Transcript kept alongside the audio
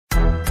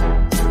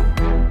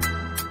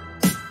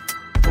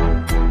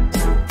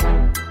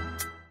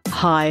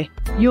Hi,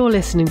 you're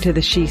listening to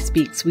the She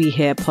Speaks, We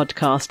Hear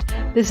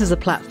podcast. This is a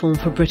platform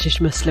for British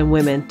Muslim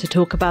women to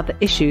talk about the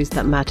issues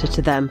that matter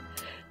to them.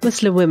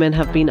 Muslim women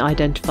have been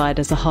identified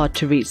as a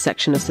hard-to-reach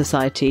section of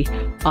society.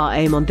 Our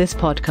aim on this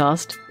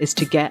podcast is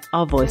to get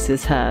our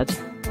voices heard.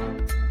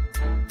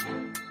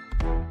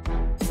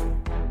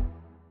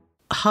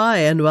 Hi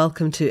and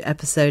welcome to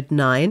episode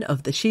 9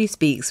 of the She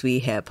Speaks, We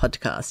Hear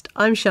podcast.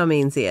 I'm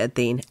Sharmeen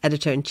Ziauddin,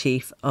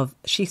 editor-in-chief of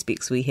She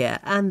Speaks, We Hear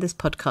and this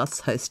podcast's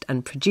host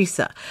and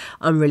producer.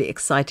 I'm really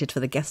excited for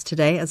the guest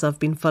today as I've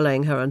been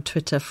following her on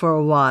Twitter for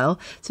a while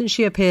since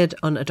she appeared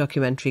on a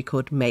documentary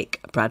called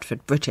Make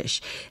Bradford British.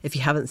 If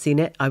you haven't seen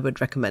it, I would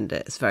recommend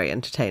it. It's very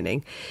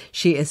entertaining.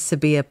 She is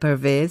Sabbiyah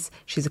Pervez.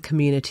 She's a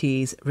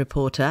communities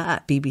reporter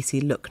at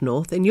BBC Look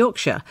North in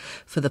Yorkshire.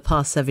 For the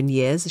past 7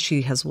 years,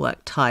 she has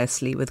worked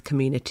tirelessly with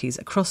communities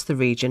across the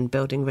region,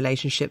 building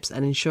relationships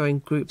and ensuring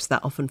groups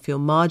that often feel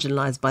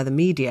marginalised by the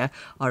media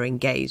are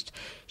engaged.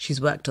 She's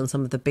worked on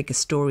some of the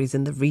biggest stories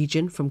in the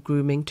region, from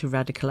grooming to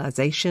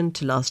radicalisation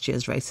to last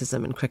year's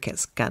racism and cricket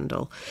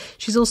scandal.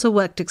 She's also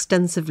worked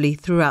extensively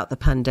throughout the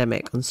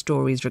pandemic on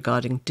stories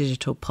regarding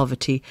digital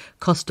poverty,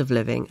 cost of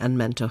living and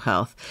mental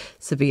health.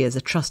 Sabbiyah is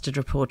a trusted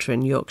reporter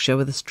in Yorkshire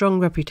with a strong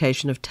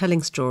reputation of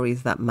telling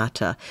stories that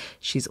matter.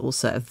 She's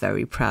also a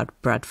very proud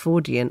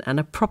Bradfordian and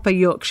a proper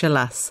Yorkshire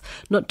lass,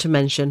 not to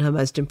mention her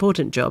most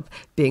important job,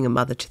 being a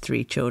mother to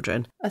 3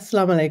 children.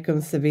 Assalamu alaikum,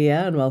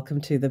 Sabbiyah, and welcome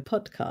to the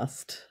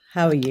podcast.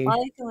 How are you?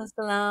 Walaikum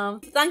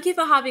assalam. Thank you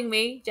for having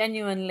me,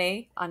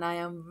 genuinely. And I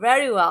am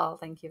very well.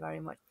 Thank you very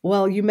much.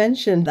 Well, you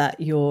mentioned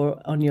that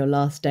you're on your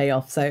last day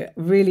off, so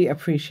really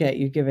appreciate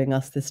you giving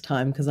us this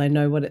time because I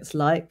know what it's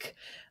like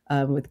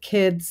with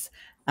kids,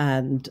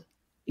 and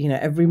you know,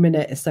 every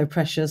minute is so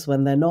precious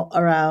when they're not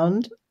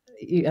around.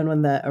 And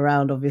when they're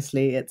around,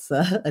 obviously, it's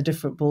a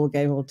different ball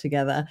game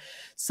altogether.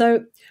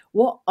 So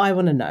what I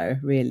want to know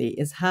really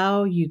is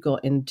how you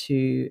got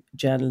into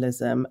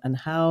journalism and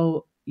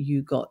how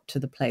you got to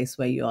the place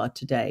where you are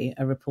today,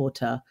 a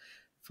reporter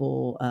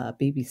for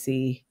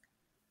BBC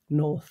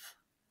North.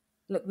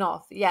 Look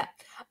North, yeah.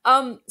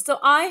 So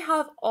I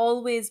have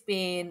always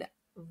been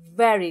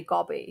very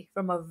gobby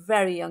from a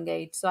very young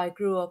age. So I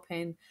grew up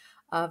in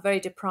a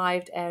very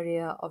deprived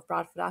area of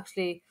Bradford.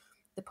 Actually,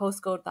 the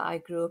postcode that I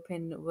grew up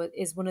in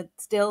is one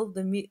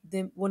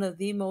of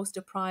the most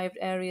deprived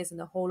areas in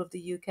the whole of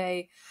the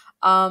UK.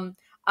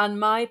 And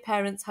my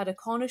parents had a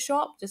corner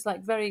shop, just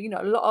like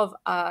a lot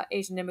of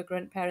Asian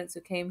immigrant parents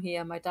who came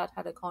here. My dad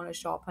had a corner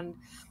shop. And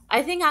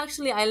I think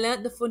actually I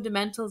learned the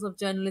fundamentals of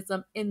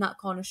journalism in that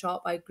corner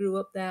shop. I grew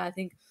up there. I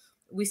think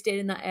we stayed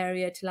in that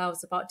area till I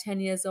was about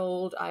 10 years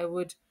old. I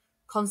would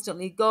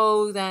constantly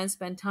go there and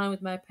spend time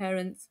with my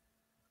parents.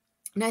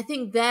 And I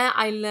think there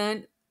I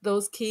learned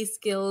those key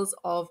skills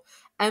of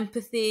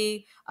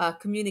empathy,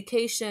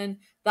 communication,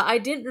 that I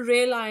didn't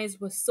realize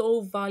were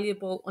so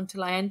valuable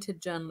until I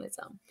entered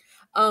journalism.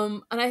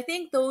 And I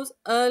think those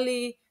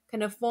early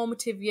kind of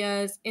formative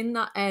years in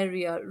that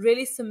area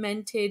really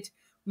cemented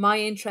my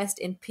interest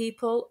in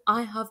people.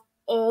 I have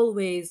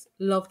always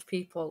loved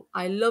people.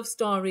 I love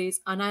stories,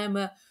 and I am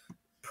a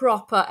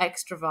proper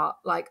extrovert.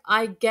 Like,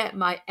 I get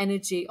my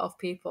energy of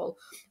people.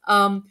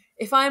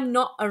 If I'm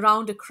not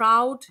around a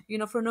crowd,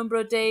 for a number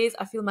of days,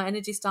 I feel my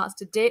energy starts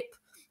to dip.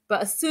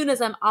 But as soon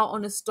as I'm out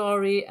on a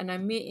story and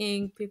I'm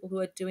meeting people who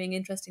are doing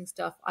interesting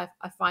stuff, I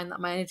find that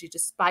my energy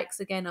just spikes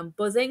again. I'm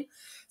buzzing.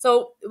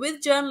 So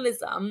with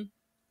journalism,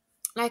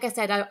 like I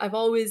said, I've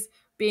always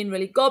been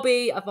really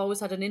gobby. I've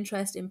always had an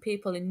interest in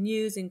people, in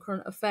news, in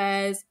current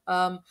affairs.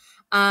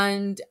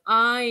 And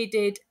I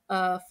did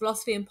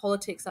philosophy and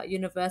politics at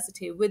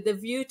university with the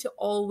view to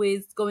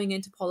always going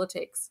into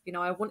politics.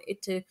 I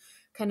wanted to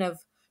kind of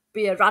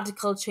be a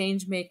radical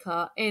change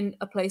maker in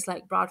a place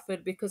like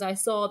Bradford, because I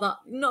saw that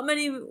not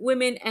many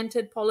women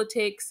entered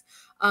politics,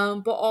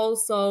 but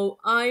also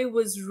I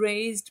was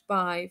raised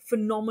by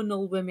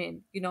phenomenal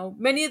women.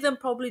 Many of them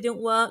probably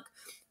didn't work,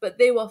 but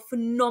they were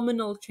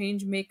phenomenal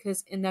change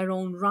makers in their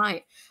own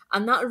right.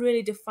 And that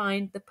really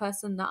defined the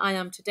person that I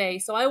am today.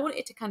 So I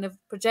wanted to kind of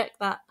project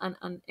that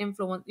and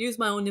use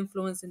my own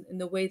influence in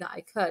the way that I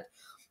could.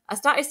 I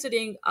started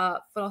studying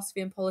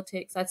philosophy and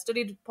politics. I'd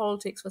studied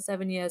politics for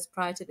 7 years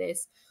prior to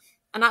this.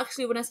 And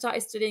actually, when I started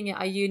studying it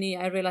at uni,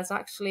 I realized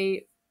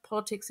actually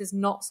politics is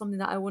not something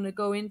that I want to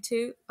go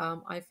into.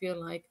 I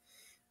feel like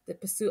the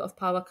pursuit of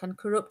power can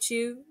corrupt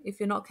you if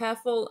you're not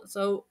careful.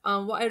 So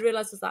what I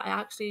realized is that I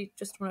actually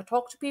just want to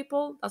talk to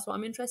people. That's what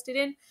I'm interested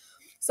in.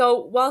 So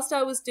whilst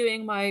I was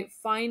doing my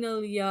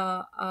final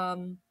year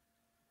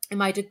in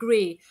my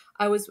degree,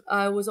 I was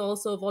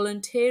also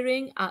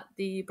volunteering at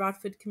the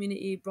Bradford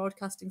Community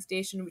Broadcasting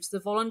Station, which is a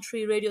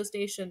voluntary radio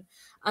station,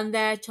 and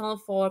there Channel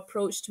 4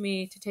 approached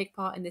me to take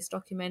part in this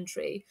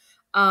documentary.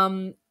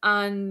 And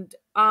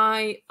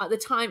I, at the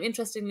time,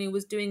 interestingly,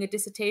 was doing a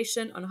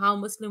dissertation on how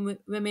Muslim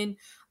women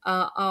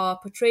are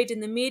portrayed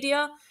in the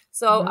media.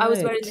 So right. I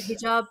was wearing the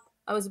hijab.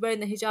 I was wearing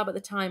the hijab at the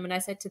time, and I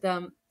said to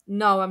them,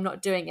 "No, I'm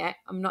not doing it.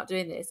 I'm not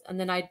doing this." And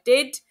then I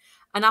did.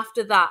 And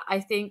after that, I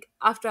think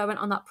after I went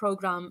on that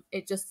program,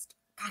 it just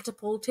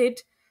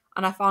catapulted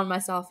and I found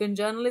myself in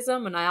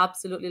journalism, and I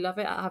absolutely love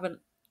it. I haven't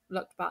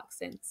looked back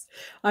since.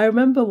 I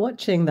remember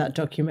watching that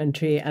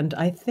documentary, and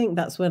I think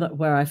that's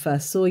where I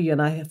first saw you.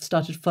 And I have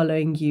started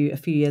following you a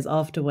few years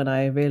after when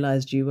I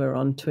realized you were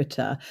on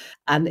Twitter.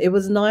 And it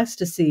was nice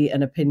to see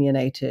an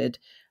opinionated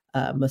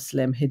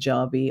Muslim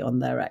hijabi on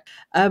there.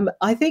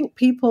 I think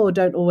people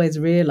don't always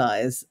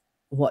realize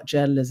what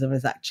journalism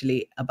is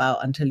actually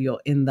about until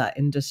you're in that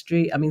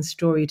industry. I mean,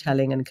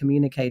 storytelling and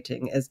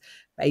communicating is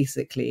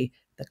basically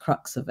the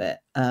crux of it.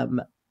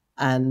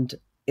 And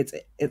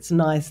it's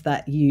nice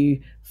that you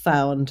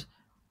found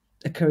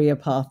a career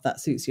path that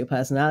suits your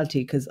personality,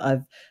 because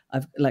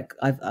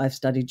I've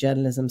studied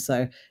journalism,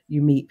 so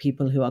you meet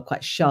people who are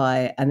quite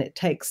shy and it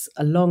takes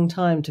a long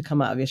time to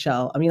come out of your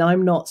shell. I mean,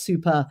 I'm not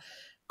super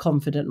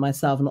confident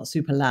myself, not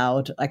super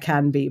loud. I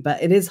can be,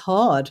 but it is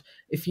hard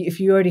if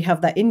you already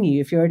have that in you,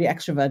 if you're already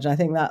extroverted. I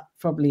think that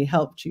probably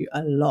helped you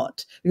a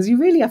lot, because you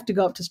really have to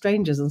go up to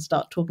strangers and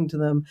start talking to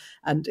them,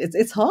 and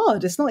it's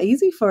hard. It's not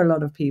easy for a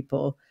lot of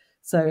people.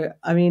 So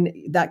I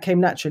mean, that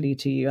came naturally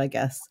to you, I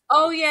guess.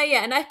 Oh yeah,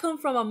 yeah. And I come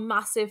from a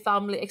massive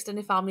family,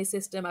 extended family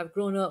system. I've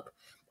grown up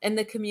in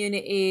the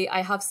community.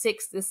 I have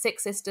there's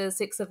six sisters,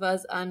 six of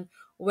us, and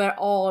we're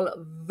all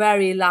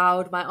very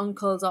loud. My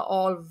uncles are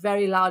all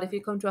very loud. If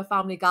you come to a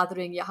family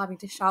gathering, you're having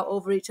to shout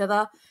over each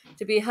other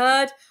to be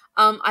heard.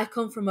 I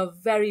come from a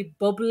very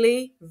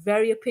bubbly,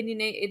 very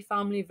opinionated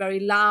family, very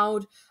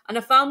loud, and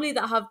a family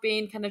that have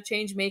been kind of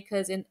change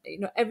makers. In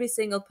every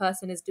single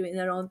person is doing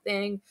their own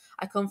thing.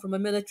 I come from a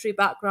military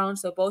background,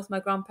 so both my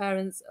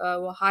grandparents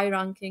were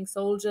high-ranking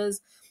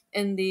soldiers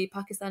in the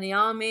Pakistani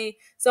army.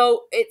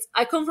 So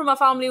I come from a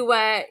family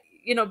where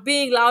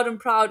being loud and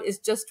proud is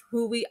just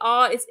who we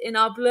are. It's in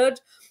our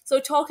blood. So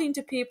talking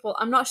to people,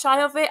 I'm not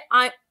shy of it.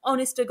 I,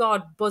 honest to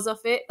God, buzz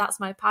off it. That's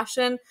my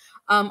passion.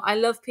 I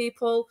love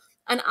people.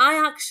 And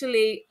I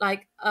actually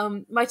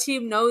my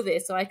team know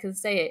this, so I can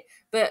say it.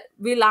 But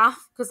we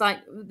laugh because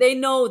they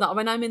know that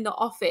when I'm in the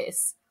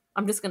office,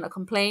 I'm just gonna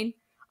complain.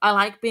 I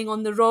like being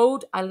on the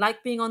road. I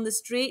like being on the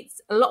streets.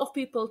 A lot of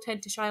people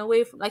tend to shy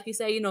away from, like you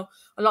say, a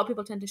lot of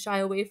people tend to shy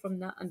away from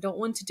that and don't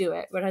want to do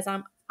it. Whereas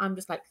I'm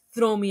just like,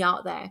 throw me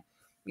out there.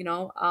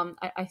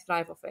 I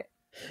thrive off it.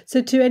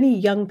 So, to any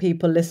young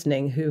people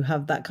listening who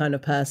have that kind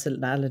of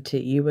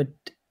personality, you would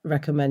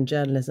recommend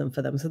journalism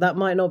for them. So, that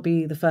might not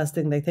be the first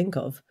thing they think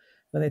of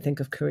when they think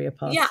of career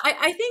Yeah, paths.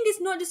 I think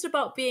it's not just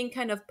about being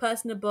kind of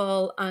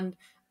personable and,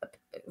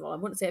 well, I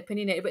wouldn't say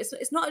opinionated, but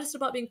it's not just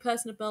about being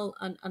personable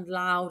and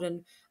loud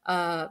and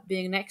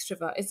being an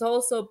extrovert. It's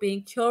also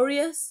being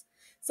curious.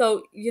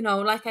 So,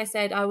 like I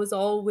said, I was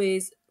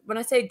always, when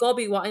I say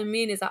gobby, what I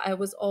mean is that I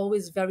was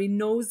always very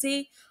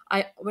nosy.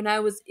 When I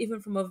was,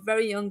 even from a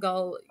very young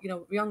girl,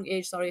 young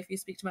age, sorry, if you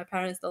speak to my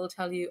parents, they'll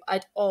tell you,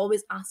 I'd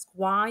always ask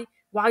why.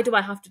 Why do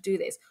I have to do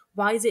this?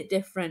 Why is it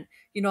different?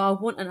 I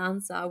want an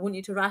answer. I want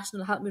you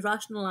to help me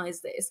rationalize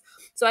this.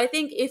 So I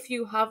think if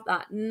you have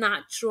that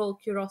natural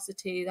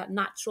curiosity, that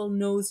natural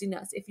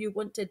nosiness, if you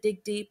want to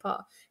dig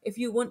deeper, if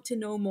you want to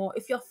know more,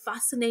 if you're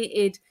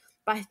fascinated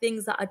by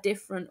things that are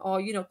different,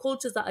 or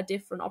cultures that are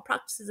different, or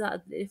practices that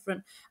are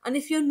different, and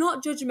if you're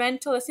not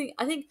judgmental,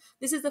 I think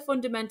this is the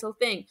fundamental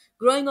thing.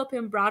 Growing up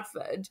in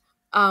Bradford,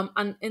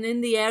 and in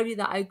the area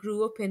that I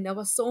grew up in, there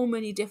were so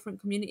many different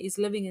communities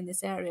living in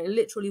this area. It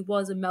literally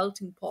was a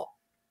melting pot.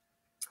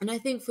 And I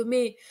think for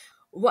me,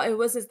 what it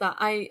was is that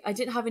I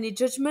didn't have any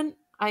judgment.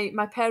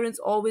 My parents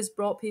always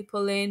brought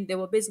people in. They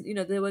were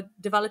business, they were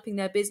developing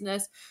their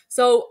business.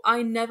 So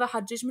I never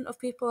had judgment of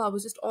people. I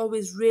was just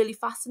always really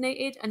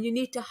fascinated. And you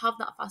need to have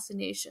that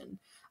fascination.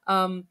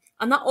 And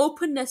that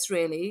openness,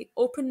 really,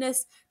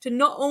 openness to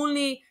not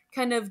only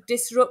kind of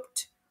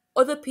disrupt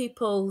other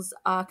people's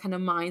kind of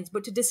minds,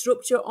 but to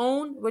disrupt your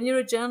own. When you're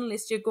a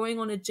journalist, you're going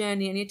on a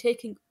journey and you're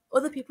taking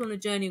other people on a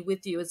journey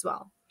with you as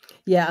well.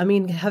 Yeah, I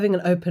mean, having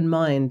an open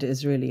mind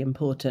is really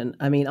important.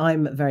 I mean,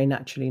 I'm very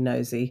naturally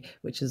nosy,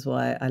 which is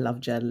why I love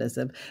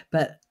journalism.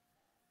 But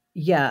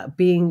yeah,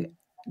 being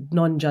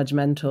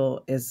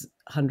non-judgmental is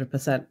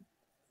 100%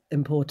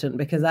 important,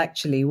 because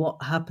actually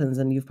what happens,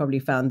 and you've probably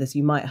found this,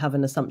 you might have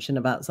an assumption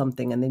about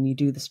something and then you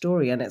do the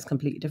story and it's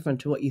completely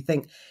different to what you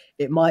think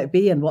it might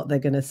be and what they're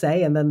going to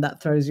say, and then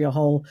that throws your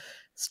whole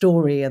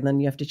story and then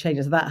you have to change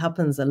it. So that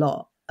happens a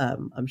lot.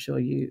 I'm sure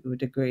you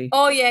would agree.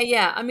 Oh yeah,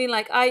 yeah. I mean,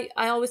 like I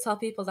always tell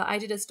people that I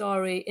did a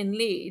story in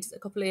Leeds a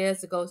couple of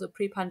years ago, so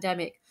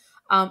pre-pandemic,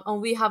 and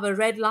we have a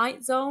red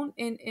light zone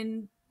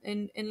in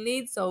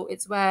Leeds, so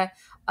it's where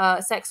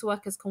sex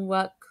workers can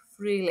work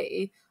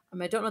freely. I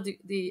mean, I don't know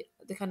the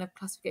kind of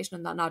classification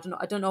on that now.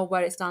 I don't know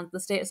where it stands,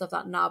 the status of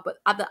that now. But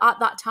at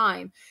that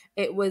time,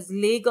 it was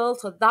legal.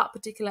 So that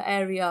particular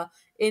area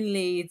in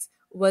Leeds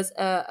was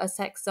a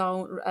sex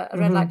zone, a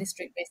red light Hmm.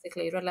 district,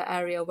 basically, a red light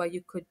area where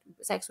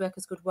sex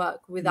workers could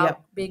work without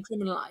Yep. being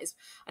criminalized.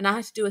 And I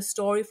had to do a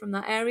story from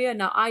that area.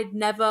 Now, I'd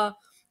never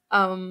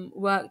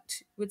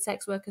worked with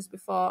sex workers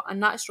before, and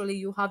naturally,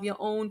 you have your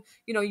own.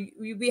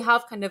 We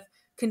have kind of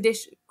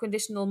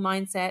conditional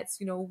mindsets.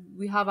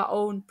 We have our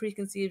own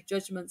preconceived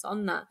judgments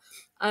on that.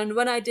 And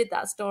when I did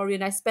that story,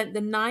 and I spent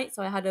the night,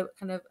 so I had a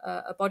kind of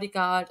a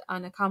bodyguard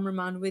and a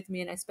cameraman with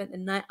me, and I spent the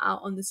night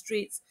out on the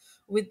streets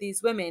with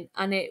these women,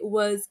 and it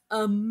was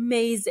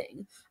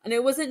amazing. And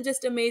it wasn't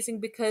just amazing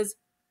because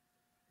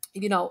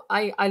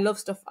I love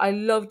stuff. I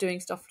love doing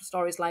stuff,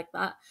 stories like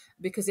that,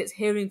 because it's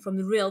hearing from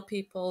the real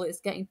people.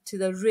 It's getting to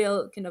the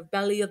real kind of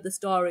belly of the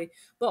story.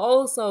 But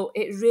also,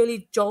 it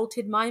really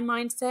jolted my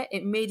mindset.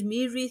 It made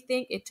me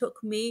rethink. It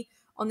took me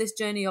on this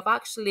journey of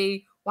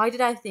actually, why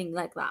did I think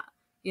like that?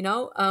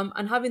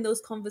 And having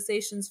those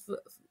conversations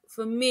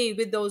for me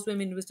with those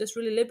women was just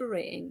really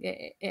liberating.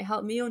 It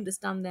helped me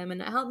understand them,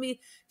 and it helped me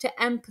to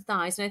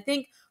empathize. And I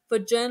think for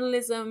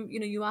journalism,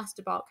 you asked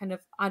about kind of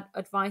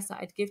advice that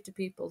I'd give to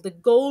people. The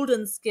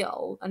golden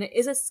skill, and it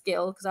is a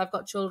skill because I've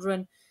got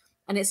children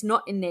and it's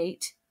not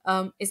innate,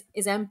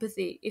 is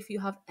empathy. If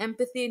you have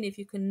empathy and if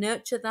you can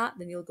nurture that,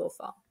 then you'll go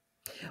far.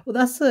 Well,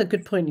 that's a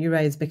good point you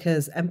raise,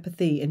 because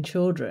empathy in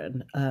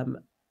children,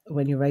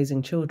 when you're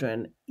raising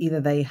children,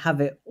 either they have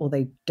it or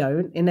they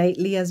don't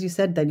innately, as you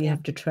said, then you Yeah.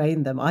 have to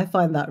train them. I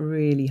find that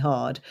really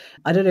hard.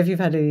 I don't know if you've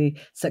had any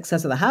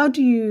success with that. How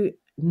do you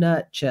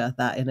nurture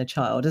that in a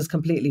child? It's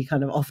completely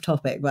kind of off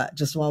topic, but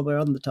just while we're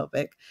on the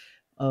topic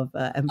of Oh,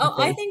 I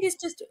empathy. think it's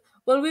just,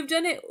 well, we've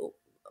done it.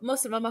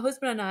 Most of my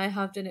husband and I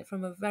have done it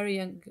from a very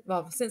young,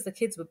 well, since the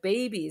kids were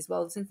babies,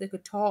 well, since they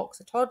could talk,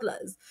 so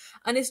toddlers.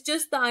 And it's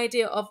just the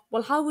idea of,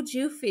 well, how would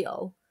you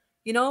feel?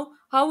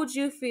 How would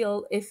you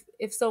feel if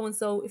so and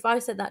so, if I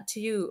said that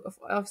to you,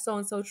 if so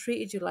and so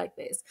treated you like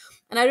this?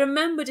 And I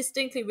remember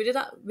distinctly, we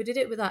did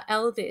it with our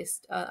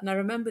eldest, and I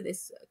remember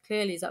this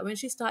clearly, is that when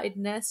she started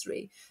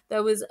nursery,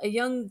 there was a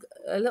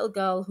little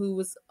girl who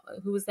was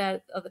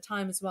there at the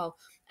time as well,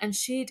 and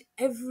she'd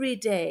every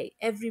day,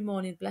 every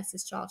morning, bless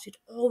this child, she'd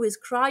always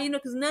cry,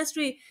 because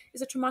nursery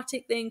is a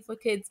traumatic thing for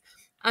kids.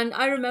 And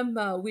I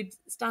remember we'd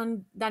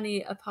stand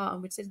Danny apart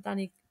and we'd say to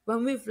Danny,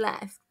 when we've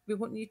left, we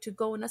want you to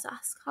go and let's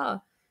ask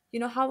her,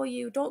 how are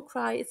you? Don't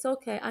cry. It's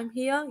okay. I'm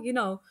here.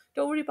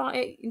 Don't worry about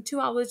it. In 2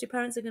 hours, your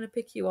parents are going to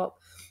pick you up.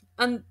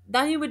 And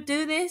Danny would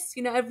do this,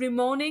 every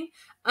morning.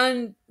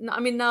 And I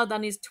mean, now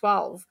Danny's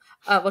 12.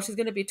 Well, she's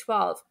going to be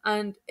 12.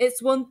 And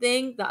it's one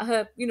thing that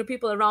her,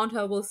 people around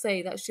her will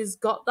say that she's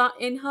got that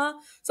in her.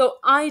 So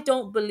I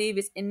don't believe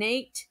it's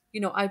innate.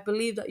 I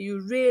believe that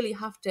you really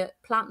have to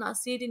plant that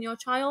seed in your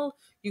child.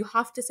 You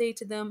have to say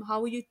to them,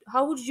 how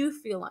would you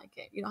feel like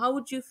it? How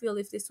would you feel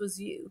if this was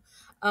you?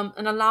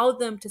 And allow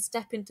them to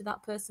step into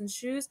that person's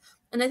shoes.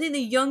 And I think the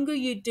younger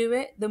you do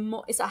it, the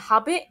more it's a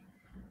habit,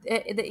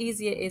 the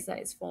easier it is that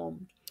it's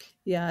formed.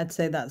 Yeah, I'd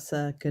say that's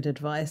good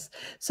advice.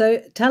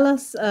 So tell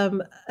us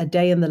a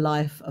day in the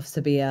life of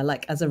Sabbiyah,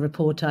 like as a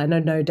reporter. I know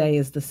no day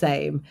is the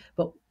same,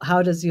 but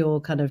how does your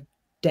kind of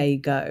day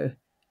go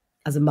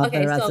as a Okay,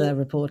 mother, as a so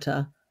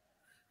reporter?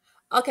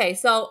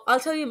 I'll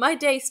tell you, my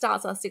day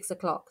starts at 6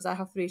 o'clock because I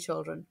have three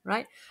children,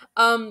 right?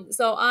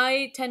 So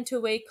I tend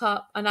to wake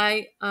up and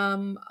I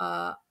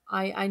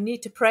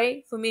need to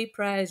pray. For me,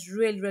 prayer is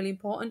really, really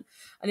important.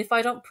 And if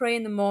I don't pray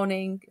in the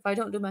morning, if I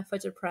don't do my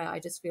Fajr prayer, I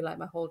just feel like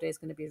my whole day is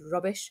going to be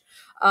rubbish.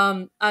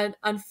 And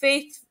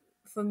faith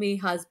for me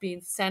has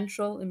been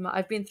central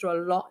I've been through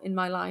a lot in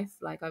my life.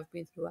 Like I've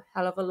been through a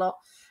hell of a lot.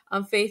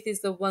 And faith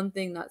is the one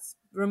thing that's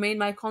remained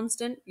my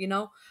constant.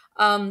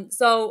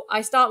 So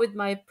I start with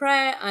my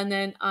prayer and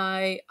then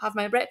I have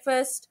my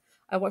breakfast.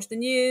 I watch the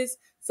news.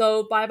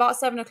 So by about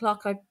 7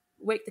 o'clock, I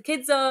wake the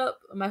kids up.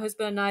 My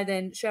husband and I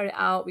then share it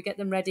out. We get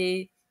them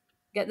ready,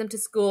 get them to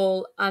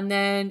school, and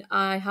then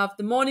I have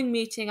the morning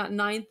meeting at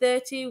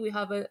 9:30. We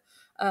have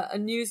a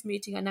news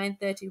meeting at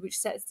 9:30, which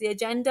sets the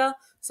agenda.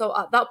 So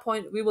at that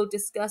point, we will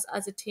discuss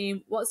as a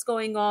team what's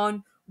going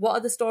on, what are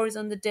the stories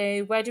on the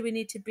day, where do we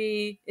need to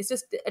be. It's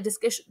just a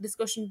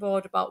discussion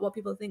board about what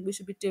people think we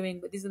should be doing,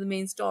 but these are the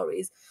main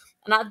stories.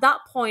 And at that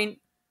point,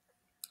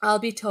 I'll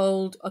be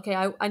told, okay,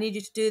 I need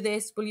you to do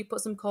this. Will you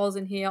put some calls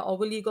in here, or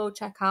will you go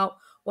check out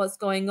what's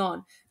going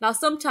on? Now,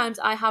 sometimes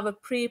I have a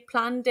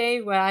pre-planned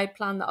day where I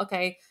plan that,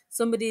 okay,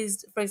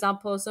 for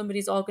example,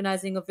 somebody's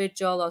organizing a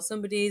vigil or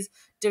somebody's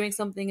doing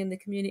something in the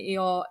community,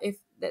 or if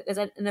there's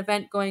an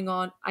event going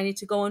on, I need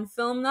to go and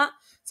film that.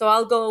 So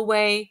I'll go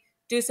away,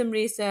 do some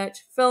research,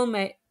 film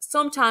it.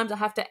 Sometimes I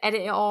have to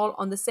edit it all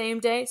on the same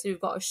day. So you've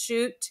got to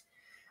shoot,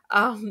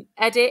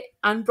 edit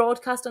and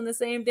broadcast on the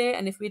same day.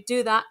 And if we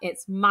do that,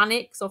 it's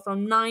manic. So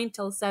from 9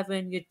 till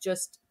 7, you're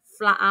just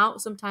flat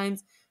out.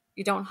 Sometimes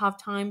you don't have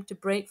time to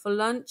break for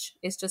lunch.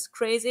 It's just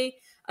crazy.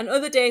 And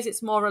other days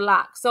it's more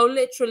relaxed. So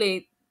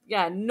literally,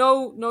 yeah,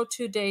 no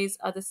 2 days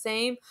are the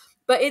same.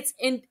 But it's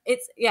in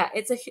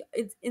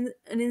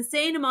an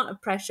insane amount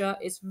of pressure.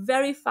 It's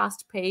very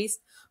fast paced,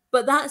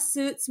 but that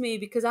suits me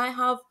because I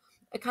have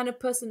a kind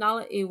of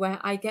personality where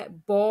I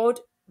get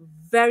bored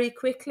very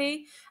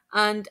quickly,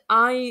 and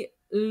I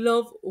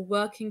love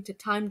working to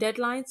time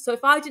deadlines. So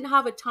if I didn't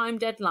have a time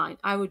deadline,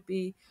 I would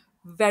be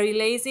very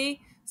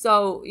lazy.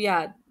 So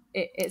yeah,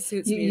 it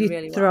suits me You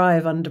really well.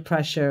 thrive under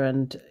pressure,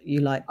 and you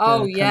like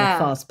Oh the kind of yeah,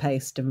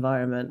 fast-paced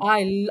environment.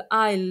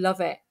 I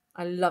love it.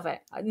 I love it.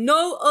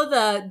 No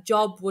other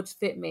job would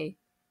fit me.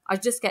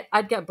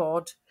 I'd get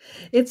bored,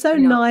 It's so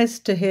you know. nice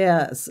to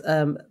hear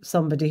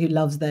somebody who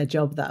loves their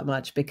job that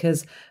much,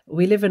 because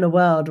we live in a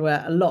world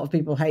where a lot of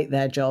people hate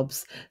their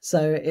jobs.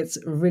 So it's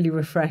really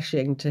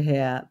refreshing to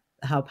hear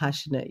how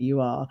passionate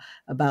you are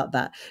about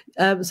that.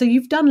 So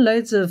you've done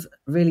loads of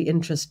really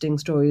interesting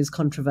stories,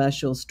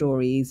 controversial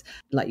stories,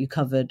 like you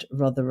covered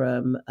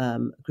Rotherham,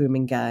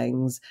 grooming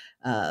gangs,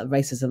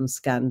 racism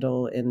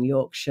scandal in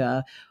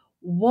Yorkshire.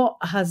 What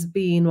has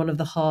been one of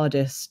the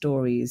hardest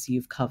stories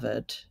you've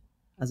covered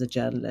as a Oh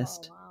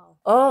journalist? wow.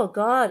 Oh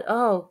God.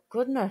 Oh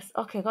goodness.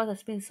 Okay, God,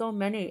 there's been so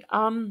many.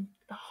 The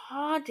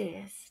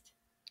hardest.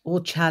 Or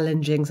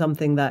challenging,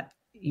 something that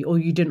or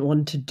you didn't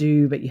want to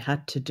do but you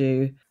had to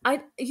do?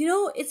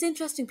 It's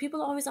interesting.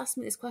 People always ask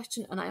me this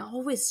question, and I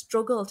always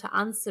struggle to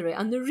answer it.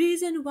 And the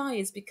reason why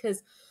is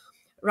because,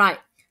 right,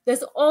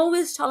 there's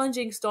always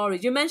challenging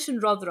stories. You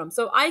mentioned Rotherham.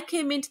 So I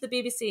came into the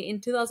BBC in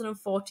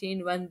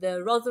 2014 when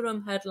the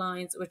Rotherham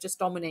headlines were just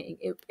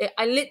dominating.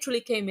 I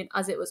literally came in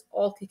as it was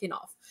all kicking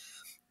off.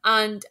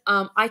 And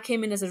I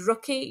came in as a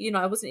rookie.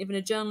 I wasn't even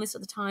a journalist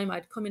at the time.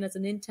 I'd come in as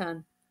an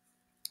intern,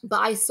 but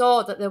I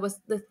saw that there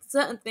was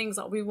certain things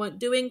that we weren't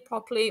doing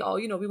properly, or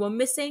we were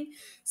missing.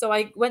 So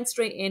I went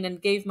straight in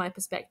and gave my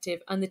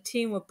perspective, and the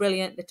team were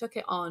brilliant. They took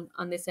it on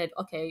and they said,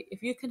 okay,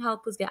 if you can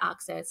help us get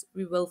access,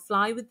 we will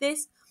fly with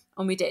this.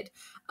 And we did.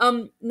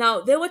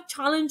 Now they were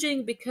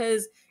challenging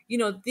because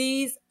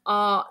these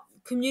are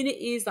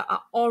communities that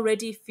are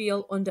already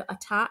feel under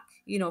attack.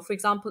 For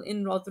example,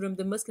 in Rotherham,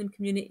 the Muslim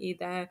community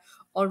there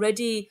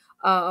already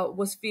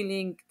was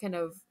feeling kind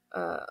of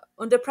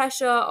under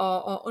pressure,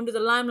 or under the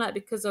limelight,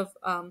 because of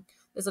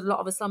there's a lot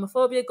of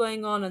Islamophobia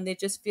going on, and they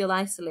just feel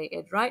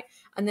isolated, right?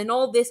 And then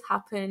all this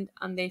happened,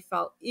 and they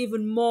felt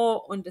even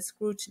more under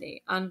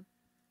scrutiny, and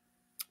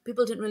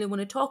people didn't really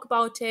want to talk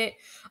about it.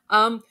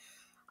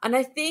 And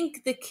I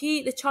think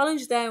the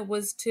challenge there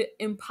was to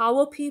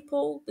empower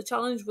people. The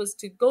challenge was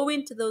to go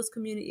into those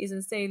communities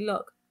and say,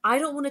 look, I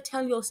don't want to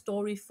tell your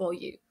story for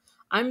you.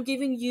 I'm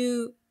giving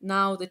you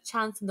now the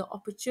chance and the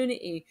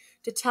opportunity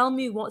to tell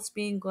me what's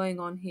been going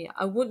on here.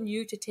 I want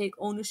you to take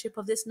ownership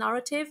of this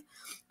narrative.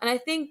 And I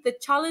think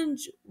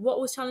what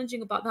was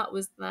challenging about that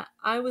was that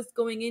I was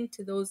going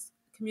into those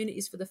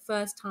communities for the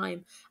first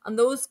time. And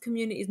those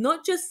communities,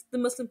 not just the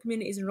Muslim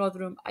communities in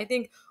Rotherham, I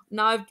think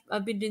now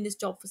I've been doing this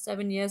job for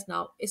 7 years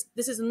now.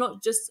 This is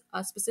not just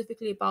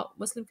specifically about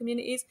Muslim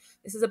communities.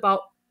 This is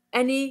about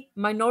any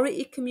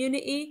minority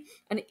community,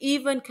 and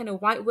even kind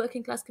of white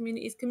working class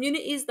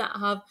communities that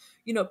have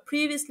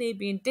previously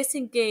been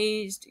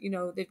disengaged,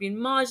 they've been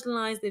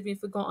marginalized, they've been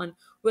forgotten,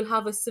 will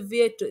have a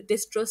severe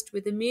distrust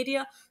with the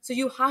media. So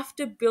you have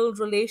to build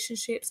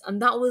relationships,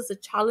 and that was a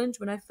challenge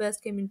when I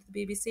first came into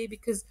the BBC,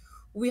 because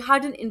we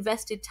hadn't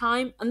invested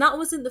time, and that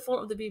wasn't the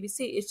fault of the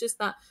BBC. It's just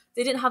that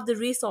they didn't have the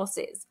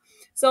resources.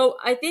 So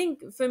I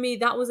think for me,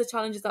 that was a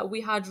challenge, is that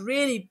we had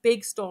really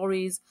big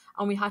stories,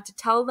 and we had to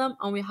tell them,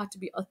 and we had to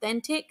be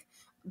authentic,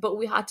 but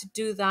we had to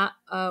do that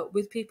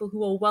with people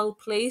who are well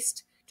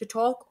placed to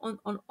talk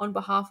on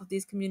behalf of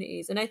these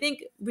communities. And I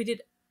think we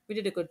did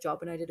a good job,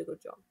 and I did a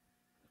good job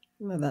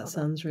Well, that of that.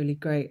 sounds really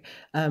great.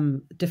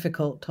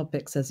 Difficult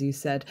topics, as you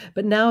said.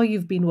 But now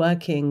you've been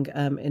working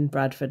in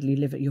Bradford.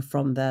 You're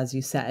from there, as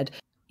you said.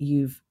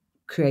 You've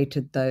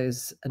created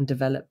those and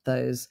developed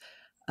those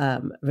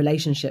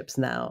relationships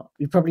now.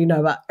 You probably know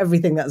about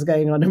everything that's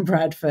going on in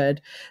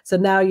Bradford. So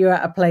now you're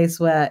at a place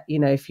where,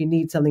 if you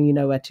need something, you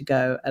know where to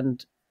go.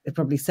 And it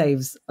probably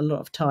saves a lot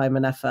of time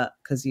and effort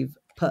because you've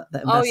put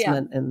the Oh yeah.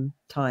 investment in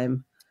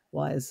time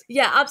wise.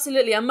 Yeah,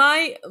 absolutely. And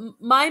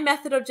my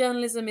method of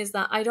journalism is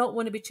that I don't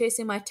want to be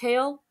chasing my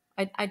tail.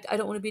 I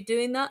don't want to be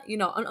doing that,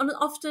 and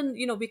often,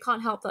 we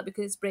can't help that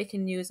because it's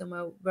breaking news and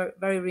we're very,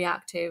 very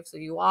reactive. So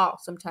you are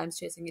sometimes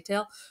chasing your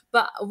tail.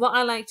 But what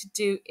I like to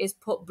do is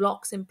put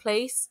blocks in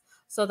place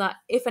so that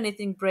if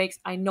anything breaks,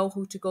 I know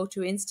who to go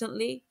to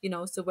instantly,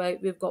 so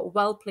we've got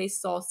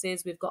well-placed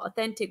sources, we've got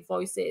authentic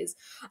voices.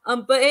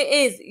 But it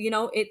is,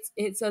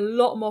 it's a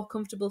lot more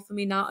comfortable for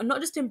me now. And not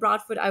just in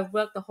Bradford, I've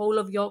worked the whole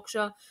of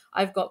Yorkshire.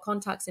 I've got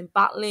contacts in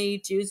Batley,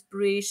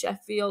 Dewsbury,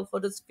 Sheffield,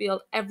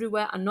 Huddersfield,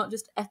 everywhere, and not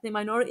just ethnic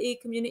minority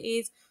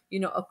communities,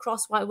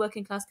 across white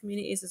working class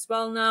communities as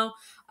well now.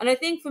 And I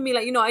think for me,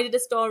 I did a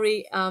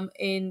story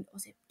in,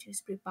 was it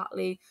Dewsbury,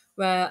 Batley,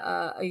 where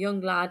a young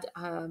lad,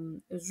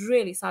 it was a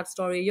really sad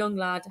story, a young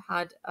lad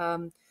had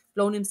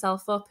blown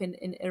himself up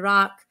in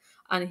Iraq.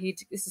 And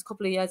this is a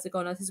couple of years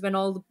ago now. This is when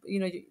all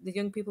the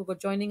young people were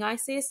joining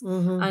ISIS.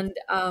 Mm-hmm.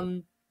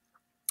 And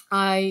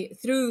I,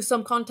 through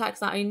some contacts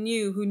that I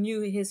knew who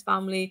knew his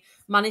family,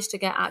 managed to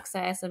get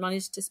access and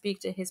managed to speak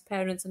to his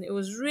parents. And it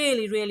was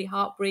really, really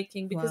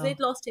heartbreaking because they'd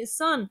Wow. lost his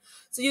son.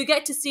 So you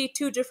get to see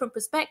two different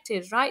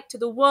perspectives, right? To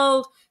the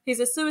world,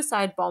 he's a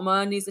suicide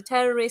bomber and he's a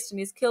terrorist and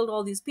he's killed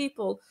all these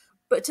people.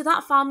 But to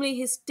that family,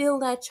 he's still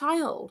their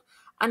child.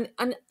 And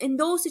in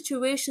those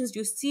situations,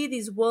 you see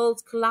these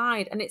worlds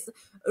collide. And it's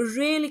a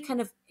really kind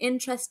of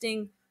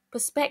interesting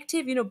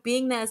perspective,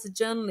 being there as a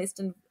journalist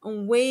and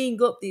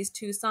weighing up these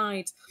two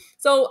sides.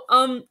 So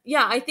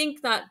yeah, I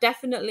think that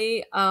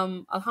definitely,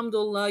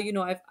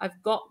 alhamdulillah,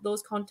 I've got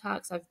those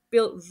contacts, I've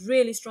built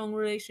really strong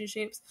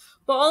relationships.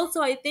 But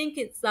also I think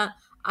it's that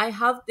I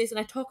have this, and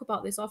I talk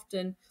about this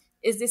often,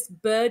 is this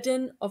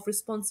burden of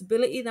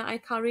responsibility that I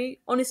carry.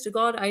 Honest to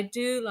God, I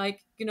do.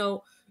 Like,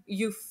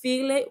 you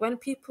feel it when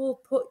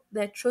people put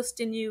their trust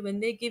in you, when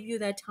they give you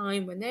their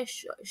time, when they're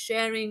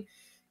sharing,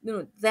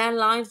 their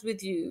lives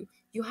with you.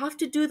 You have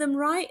to do them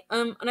right.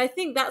 And I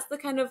think that's the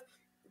kind of,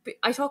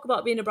 I talk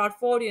about being a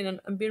Bradfordian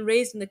and being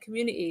raised in the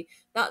community,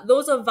 that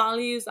those are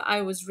values that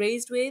I was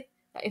raised with.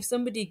 That if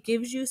somebody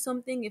gives you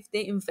something, if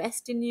they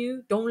invest in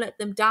you, don't let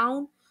them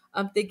down.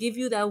 They give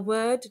you their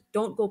word,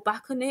 don't go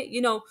back on it.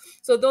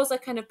 So those are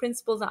kind of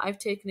principles that I've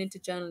taken into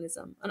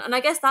journalism, and I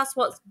guess that's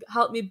what's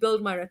helped me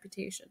build my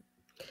reputation.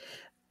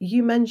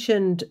 You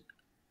mentioned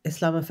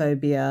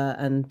Islamophobia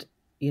and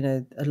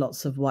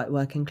lots of white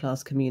working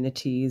class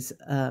communities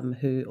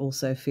who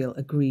also feel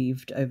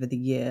aggrieved over the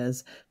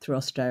years through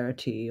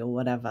austerity or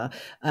whatever.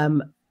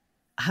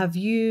 Have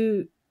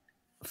you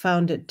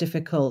found it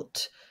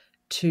difficult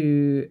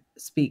to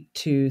speak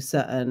to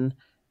certain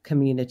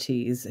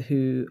communities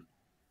who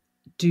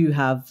do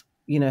have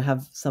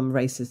some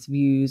racist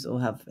views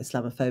or have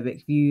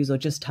Islamophobic views or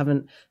just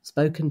haven't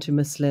spoken to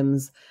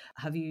Muslims?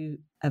 Have you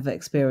ever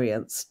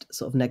experienced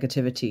sort of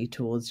negativity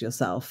towards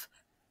yourself?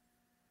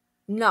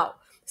 No.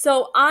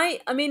 So I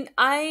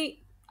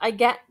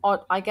get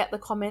the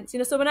comments.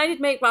 So when I did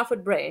Make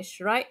Bradford British,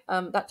 right?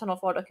 That Channel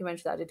 4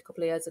 documentary that I did a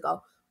couple of years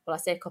ago. Well, I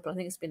say a couple, I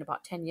think it's been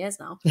about 10 years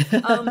now.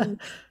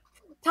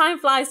 Time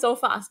flies so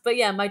fast. But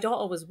yeah, my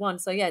daughter was one.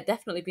 So yeah,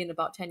 definitely been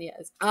about 10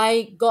 years.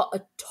 I got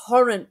a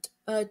torrent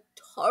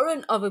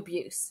of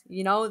abuse,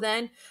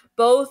 then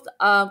both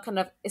kind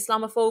of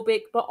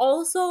Islamophobic, but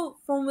also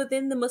from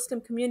within the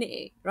Muslim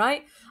community,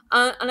 right?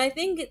 And I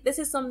think this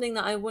is something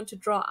that I want to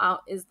draw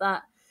out, is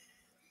that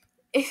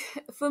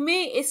for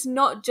me, it's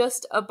not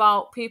just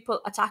about people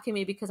attacking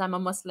me because I'm a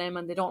Muslim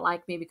and they don't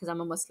like me because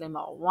I'm a Muslim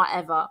or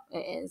whatever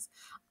it is.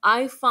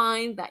 I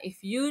find that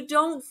if you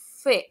don't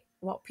fit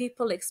what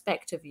people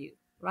expect of you,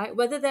 right,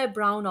 whether they're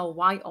brown or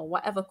white or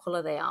whatever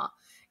color they are,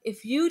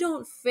 if you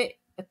don't fit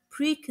a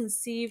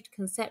preconceived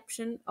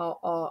conception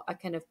or a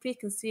kind of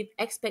preconceived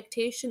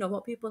expectation of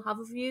what people have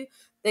of you,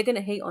 they're going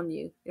to hate on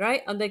you,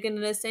 right? And they're going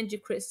to send you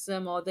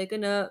criticism, or they're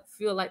going to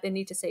feel like they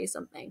need to say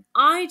something.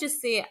 I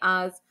just see it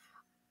as,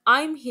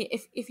 I'm here.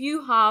 If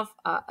you have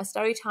a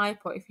stereotype,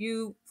 or if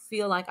you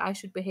feel like I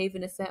should behave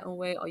in a certain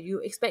way, or you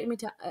expect me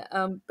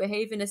to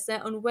behave in a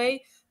certain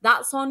way,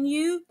 that's on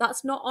you.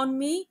 That's not on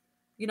me.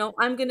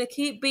 I'm gonna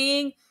keep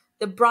being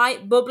the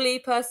bright, bubbly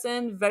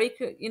person, very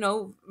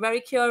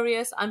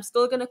curious. I'm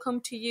still gonna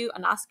come to you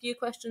and ask you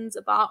questions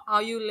about how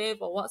you live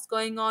or what's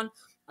going on,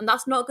 and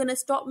that's not gonna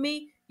stop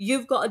me.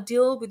 You've got to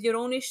deal with your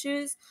own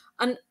issues.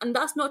 And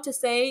that's not to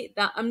say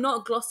that I'm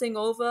not glossing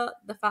over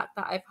the fact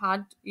that I've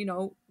had,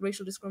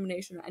 racial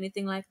discrimination or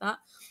anything like that.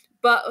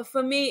 But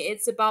for me,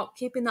 it's about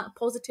keeping that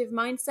positive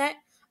mindset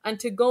and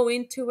to go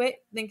into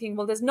it thinking,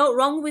 well, there's no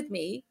wrong with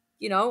me.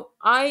 I'm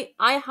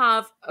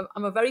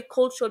a very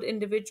cultured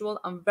individual.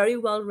 I'm very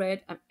well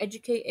read. I'm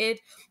educated,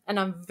 and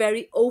I'm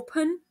very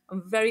open.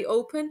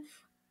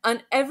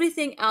 And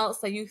everything else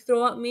that you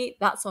throw at me,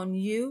 that's on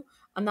you,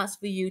 and that's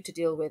for you to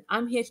deal with.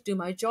 I'm here to do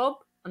my job,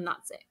 and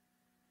that's it.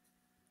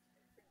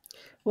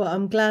 Well,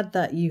 I'm glad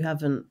that you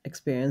haven't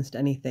experienced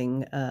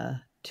anything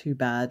too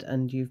bad,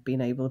 and you've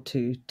been able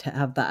to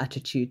have that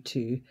attitude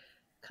to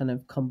kind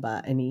of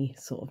combat any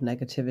sort of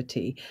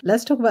negativity.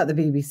 Let's talk about the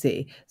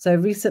BBC. So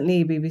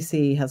recently,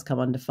 BBC has come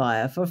under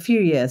fire for a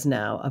few years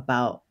now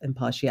about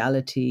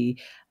impartiality,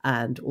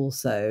 and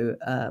also,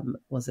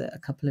 was it a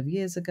couple of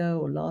years ago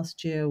or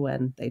last year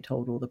when they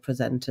told all the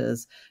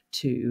presenters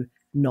to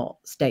not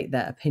state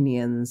their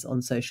opinions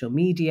on social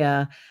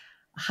media?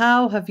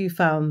 How have you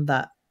found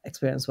that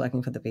experience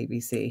working for the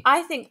BBC?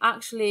 I think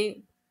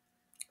actually,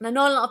 and I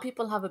know a lot of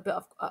people have a bit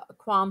of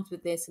qualms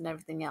with this and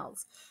everything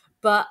else,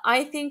 but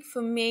I think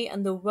for me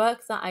and the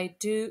work that I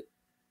do,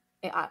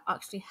 it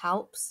actually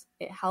helps.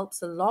 It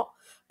helps a lot,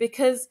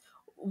 because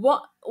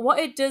what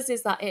it does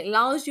is that it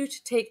allows you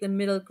to take the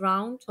middle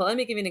ground. So let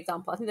me give you an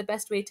example. I think the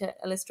best way to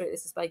illustrate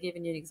this is by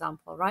giving you an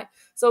example, right?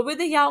 So with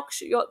the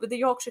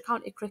Yorkshire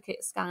County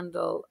cricket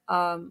scandal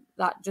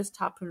that just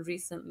happened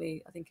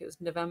recently, I think it was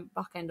November,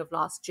 back end of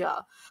last year.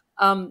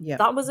 Yeah.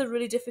 That was a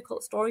really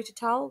difficult story to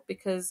tell,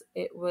 because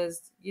it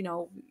was,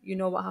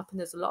 what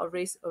happened. There's a lot of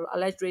race or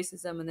alleged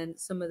racism, and then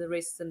some of the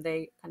racism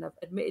they kind of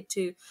admitted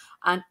to,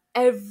 and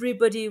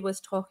everybody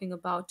was talking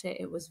about it.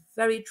 It was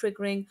very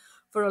triggering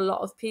for a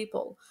lot of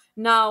people.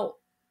 Now,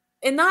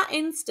 in that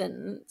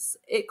instance,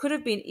 it could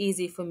have been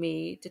easy for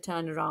me to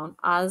turn around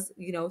as,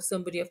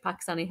 somebody of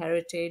Pakistani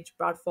heritage,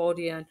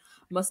 Bradfordian,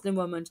 Muslim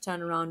woman, to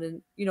turn around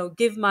and,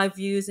 give my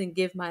views and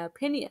give my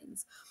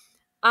opinions.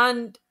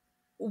 And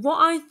what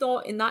I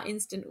thought in that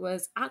instant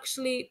was,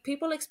 actually,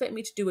 people expect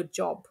me to do a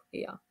job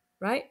here,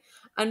 right?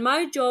 And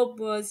my job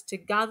was to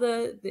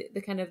gather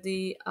the kind of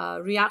the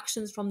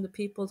reactions from the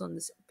people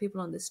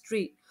on the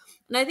street.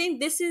 And I think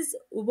this is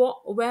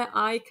where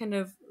I kind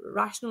of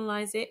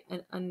rationalize it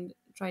and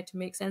try to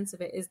make sense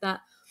of it, is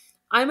that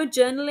I'm a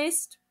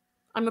journalist,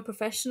 I'm a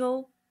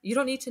professional. You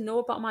don't need to know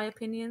about my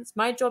opinions.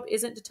 My job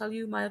isn't to tell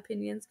you my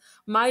opinions.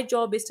 My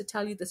job is to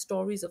tell you the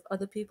stories of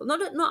other people.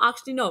 Not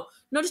actually, no,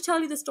 not to tell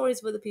you the stories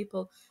of other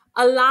people.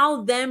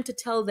 Allow them to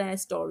tell their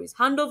stories.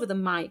 Hand over the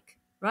mic,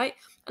 right?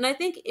 And I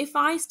think if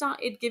I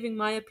started giving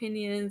my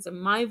opinions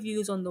and my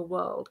views on the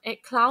world,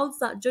 it clouds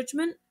that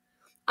judgment.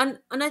 And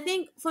I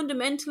think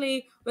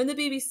fundamentally, when the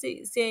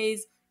BBC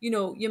says,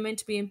 you're meant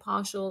to be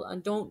impartial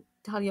and don't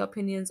tell your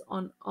opinions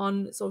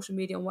on social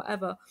media and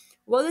whatever,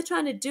 what they're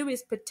trying to do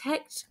is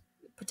protect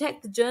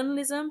the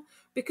journalism.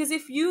 Because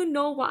if you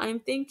know what I'm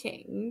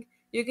thinking,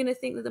 you're going to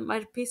think that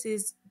my piece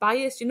is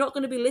biased. You're not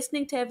going to be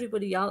listening to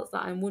everybody else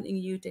that I'm wanting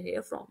you to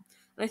hear from.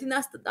 And I think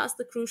that's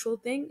the crucial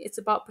thing. It's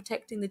about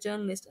protecting the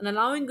journalist and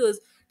allowing us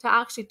to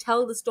actually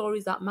tell the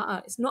stories that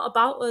matter. It's not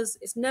about us.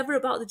 It's never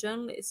about the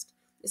journalist.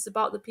 It's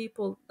about the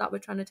people that we're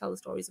trying to tell the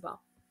stories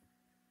about.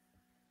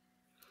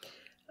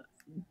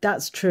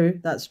 That's true.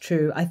 That's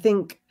true. I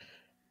think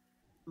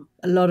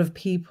a lot of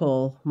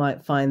people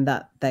might find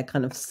that they're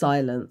kind of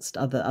silenced,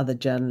 other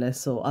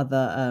journalists or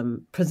other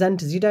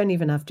presenters. You don't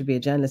even have to be a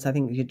journalist. I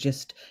think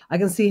I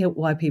can see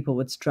why people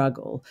would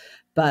struggle,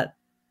 but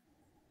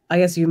I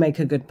guess you make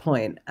a good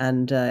point,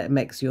 and it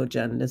makes your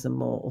journalism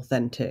more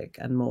authentic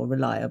and more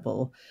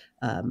reliable,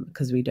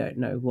 because we don't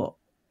know what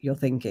you're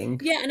thinking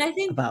Yeah, and I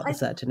think about the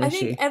certain I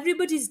think issue.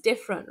 everybody's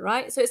different,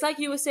 right? So it's like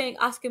you were saying,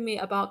 asking me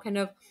about kind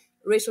of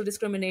racial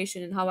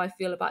discrimination and how I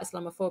feel about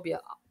Islamophobia.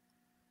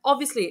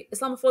 Obviously,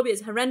 Islamophobia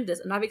is horrendous,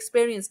 and I've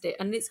experienced it,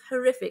 and it's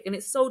horrific, and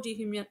it's so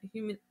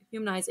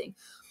dehumanizing.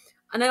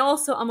 And I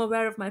also am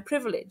aware of my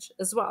privilege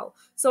as well.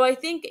 So I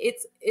think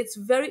it's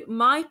very,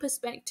 my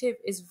perspective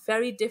is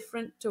very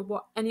different to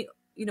what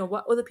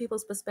what other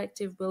people's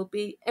perspective will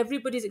be.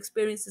 Everybody's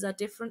experiences are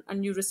different,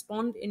 and you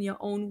respond in your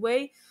own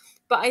way.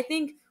 But I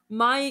think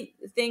my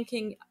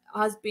thinking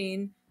has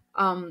been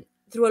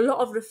through a lot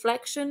of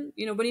reflection.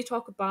 When you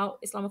talk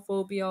about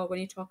Islamophobia, or when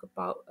you talk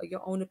about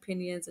your own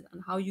opinions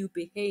and how you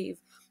behave,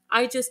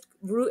 I just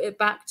root it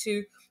back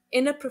to,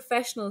 in a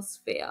professional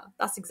sphere,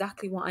 that's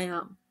exactly what I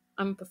am.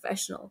 I'm a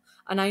professional,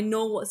 and I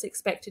know what's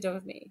expected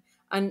of me.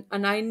 And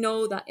I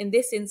know that in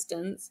this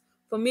instance,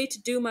 for me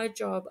to do my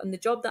job and the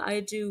job that I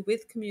do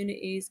with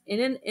communities in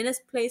a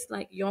place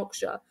like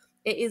Yorkshire,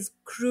 it is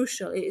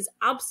crucial. It is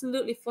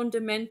absolutely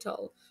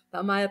fundamental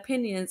that my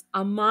opinions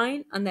are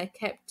mine and they're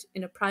kept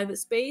in a private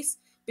space,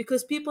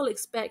 because people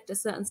expect a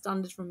certain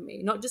standard from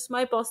me, not just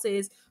my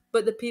bosses,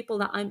 but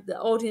the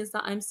audience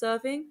that I'm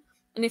serving.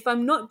 And if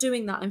I'm not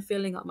doing that, I'm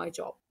failing at my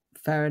job.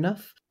 Fair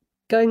enough.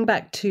 Going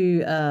back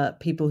to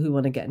people who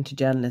want to get into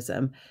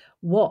journalism,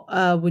 what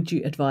would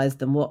you advise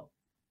them? What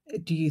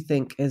do you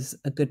think is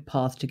a good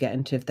path to get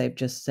into if they've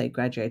just, say,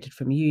 graduated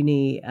from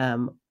uni,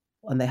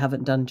 and they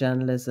haven't done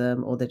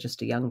journalism, or they're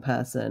just a young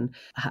person?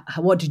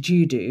 What did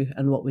you do,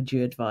 and what would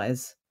you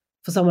advise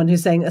for someone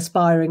who's saying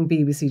aspiring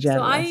BBC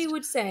So I journalist?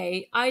 would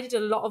say I did a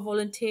lot of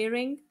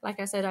volunteering. Like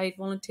I said, I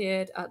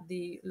volunteered at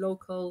the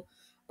local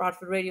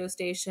Bradford radio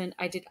station.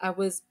 I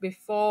was,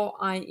 before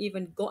I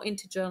even got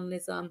into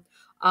journalism,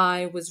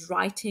 I was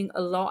writing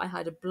a lot. I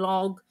had a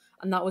blog,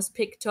 and that was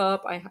picked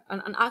up.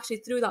 And actually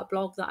through that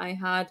blog that I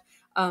had,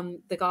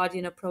 the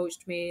Guardian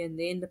approached me, and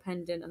the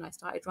Independent, and I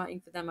started writing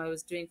for them. I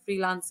was doing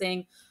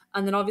freelancing.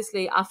 And then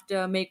obviously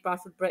after Make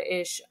Bradford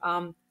British,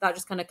 that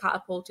just kind of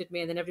catapulted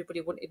me. And then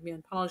everybody wanted me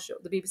on panel shows.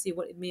 The BBC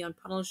wanted me on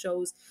panel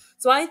shows.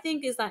 So I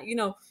think is that,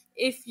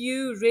 if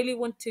you really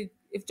want to,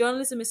 if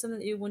journalism is something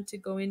that you want to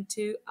go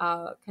into,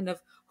 kind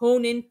of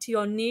hone into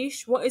your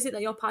niche. What is it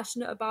that you're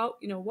passionate about?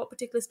 What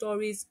particular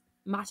stories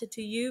matter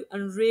to you,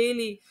 and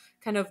really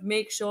kind of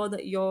make sure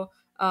that you're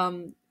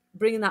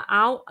bringing that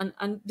out,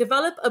 and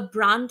develop a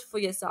brand for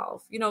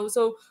yourself.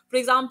 So for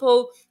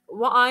example,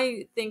 what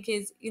I think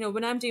is,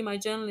 when I'm doing my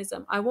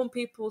journalism, I want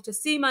people to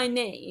see my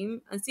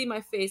name and see my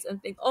face and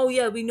think, oh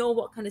yeah, we know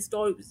what kind of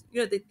stories,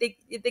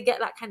 they get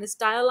that kind of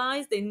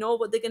stylized. They know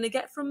what they're going to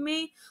get from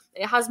me.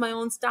 It has my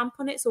own stamp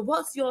on it. So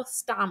what's your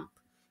stamp?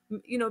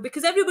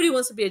 Because everybody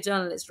wants to be a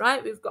journalist,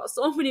 right? We've got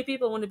so many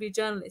people want to be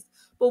journalists,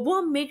 but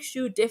what makes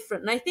you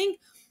different? And I think,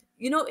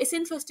 it's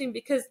interesting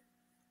because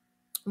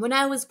when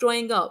I was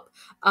growing up,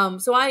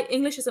 so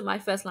English isn't my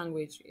first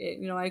language.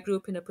 I grew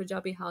up in a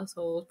Punjabi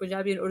household.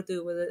 Punjabi and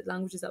Urdu were the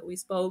languages that we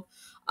spoke.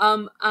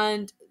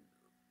 And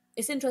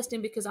it's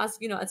interesting because as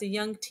a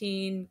young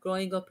teen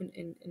growing up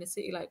in a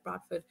city like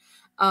Bradford,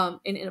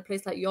 in a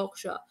place like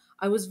Yorkshire,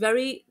 I was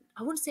very,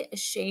 I wouldn't say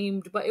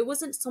ashamed, but it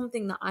wasn't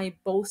something that I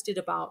boasted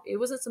about. It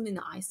wasn't something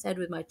that I said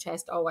with my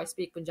chest, oh, I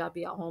speak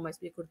Punjabi at home, I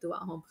speak Urdu at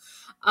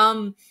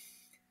home.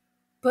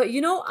 But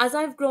as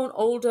I've grown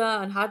older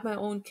and had my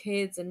own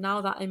kids, and now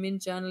that I'm in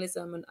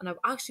journalism, and I've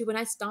actually, when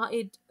I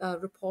started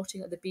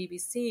reporting at the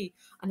BBC,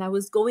 and I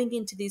was going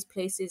into these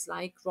places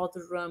like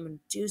Rotherham and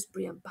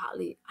Dewsbury and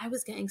Batley, I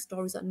was getting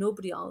stories that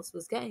nobody else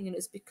was getting. And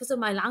it's because of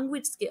my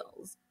language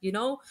skills,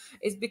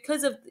 it's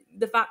because of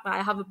the fact that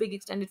I have a big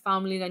extended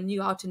family, and I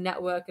knew how to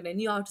network, and I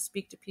knew how to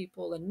speak to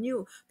people, and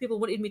knew people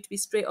wanted me to be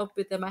straight up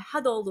with them. I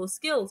had all those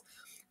skills.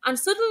 And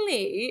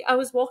suddenly I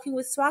was walking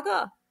with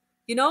swagger.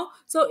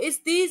 So it's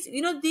these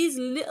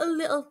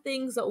little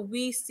things that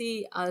we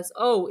see as,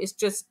 oh, it's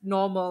just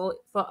normal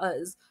for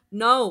us.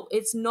 No,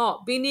 it's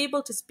not. Being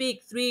able to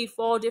speak 3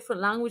 4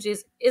 different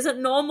languages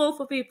isn't normal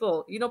for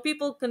people.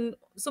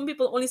 Some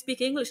people only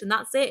speak English and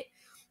that's it.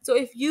 So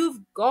if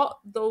you've got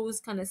those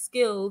kind of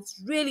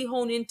skills, really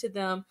hone into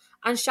them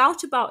and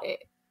shout about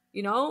it.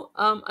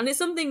 And it's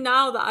something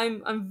now that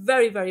I'm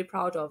very, very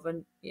proud of.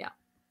 And yeah.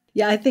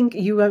 Yeah, I think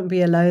you won't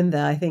be alone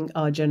there. I think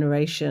our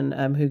generation,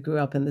 who grew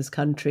up in this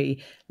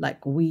country,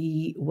 like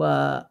we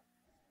were,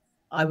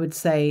 I would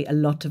say a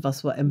lot of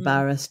us were Mm.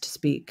 embarrassed to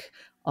speak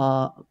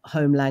our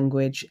home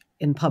language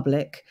in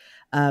public.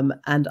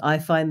 And I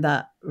find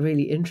that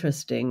really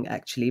interesting,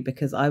 actually,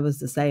 because I was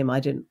the same. I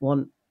didn't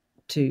want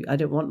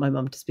my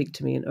mum to speak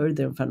to me in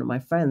Urdu in front of my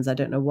friends. I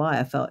don't know why.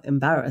 I felt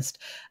embarrassed.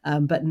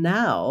 But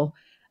now,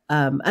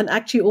 and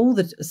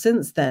actually,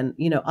 since then,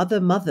 other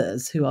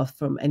mothers who are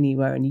from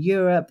anywhere in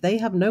Europe, they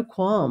have no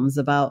qualms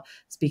about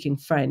speaking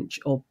French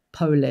or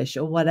Polish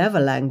or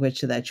whatever language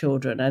to their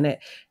children. And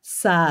it's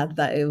sad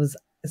that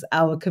it's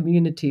our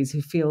communities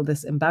who feel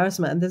this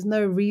embarrassment, and there's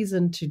no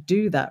reason to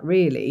do that,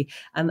 really.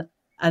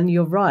 And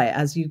you're right,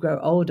 as you grow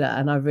older,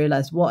 and I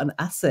realized what an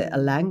asset a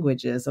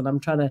language is, and I'm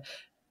trying to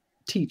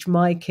teach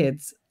my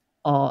kids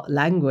our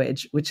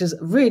language, which is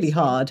really That's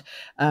true. hard.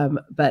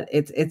 But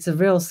it's a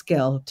real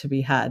skill to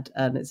be had,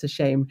 and it's a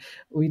shame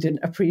we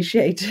didn't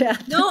appreciate it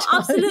at the No, time.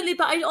 absolutely.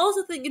 But I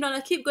also think, and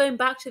I keep going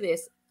back to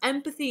this,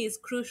 empathy is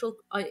crucial,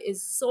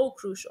 is so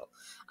crucial.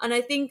 And I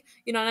think,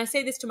 and I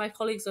say this to my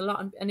colleagues a lot,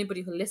 and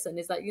anybody who listen,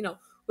 is that,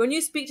 when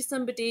you speak to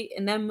somebody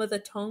in their mother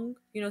tongue,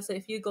 so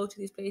if you go to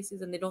these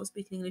places and they don't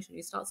speak English and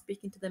you start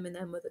speaking to them in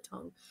their mother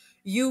tongue,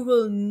 you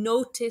will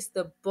notice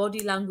the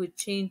body language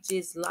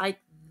changes like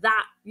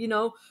that,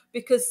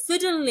 because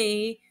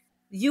suddenly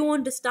you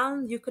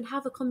understand, you can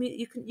have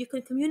you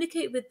can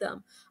communicate with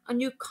them,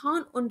 and you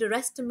can't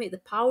underestimate the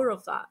power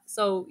of that.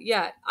 So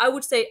yeah, I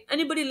would say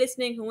anybody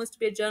listening who wants to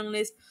be a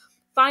journalist,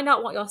 find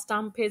out what your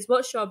stamp is,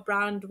 what's your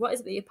brand, what is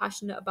it that you're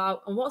passionate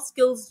about, and what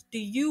skills do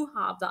you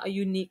have that are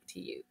unique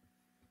to you.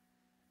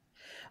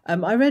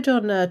 I read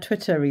on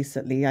Twitter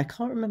recently, I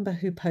can't remember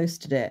who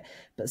posted it,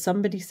 but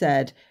somebody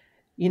said,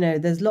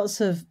 there's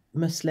lots of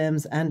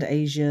Muslims and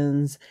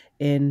Asians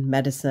in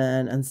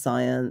medicine and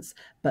science,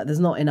 but there's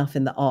not enough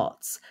in the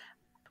arts.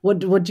 What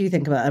do you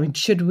think about it? I mean,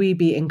 should we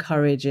be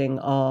encouraging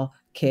our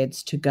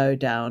kids to go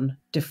down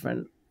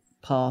different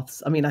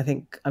paths? I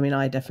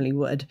definitely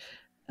would.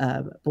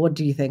 But what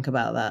do you think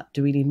about that?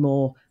 Do we need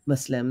more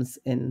Muslims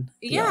in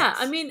the Yeah,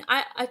 I arts? mean,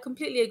 I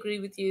completely agree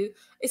with you.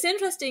 It's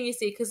interesting, you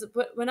see, because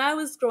when I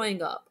was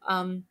growing up,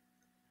 I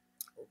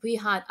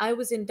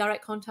was in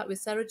direct contact with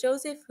Sarah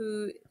Joseph,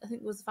 who I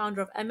think was the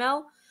founder of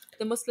ML,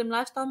 the Muslim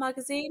lifestyle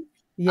magazine.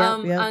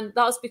 Yeah, yeah. And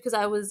that was because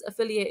I was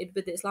affiliated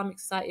with the Islamic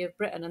Society of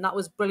Britain, and that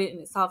was brilliant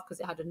in itself because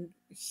it had a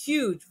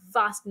huge,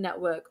 vast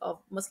network of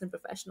Muslim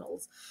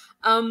professionals.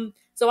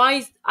 So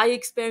I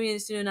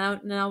experienced, now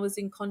I was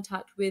in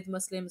contact with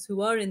Muslims who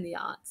were in the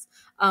arts,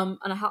 and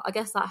I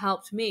guess that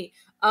helped me.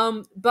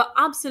 But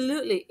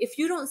absolutely, if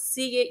you don't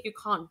see it, you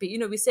can't be.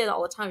 We say that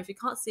all the time. If you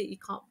can't see it, you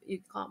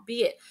can't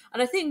be it.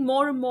 And I think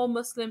more and more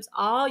Muslims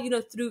are,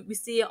 we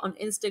see it on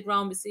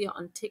Instagram, we see it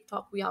on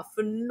TikTok. We have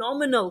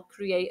phenomenal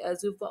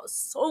creators who've got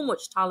so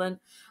much talent.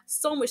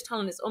 So much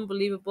talent, it's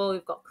unbelievable.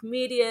 We've got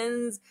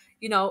comedians,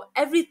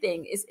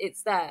 everything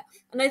it's there.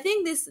 And I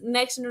think this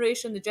next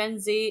generation, the Gen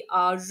Z,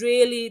 are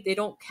really, they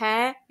don't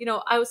care.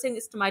 I was saying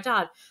this to my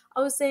dad.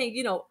 I was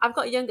saying, I've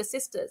got younger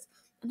sisters,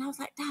 and I was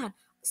like, Dad,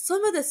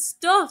 some of the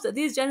stuff that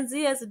these Gen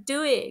Zers are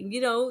doing,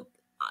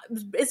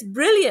 it's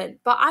brilliant,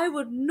 but I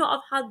would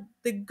not have had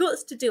the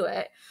guts to do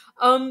it.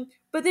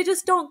 But they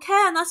just don't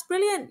care, and that's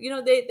brilliant.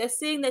 They're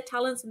seeing their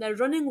talents and they're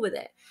running with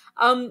it.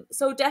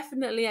 So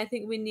definitely, I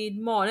think we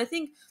need more, and I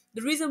think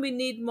the reason we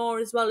need more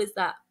as well is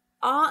that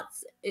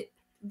arts,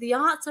 the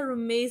arts are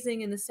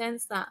amazing in the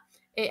sense that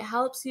it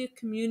helps you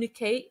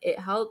communicate, it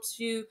helps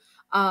you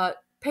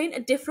paint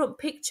a different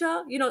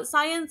picture.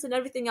 Science and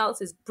everything else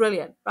is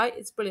brilliant, right?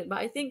 It's brilliant, but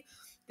I think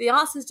the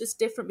arts is just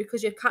different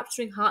because you're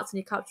capturing hearts and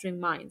you're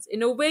capturing minds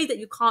in a way that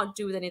you can't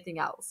do with anything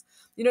else.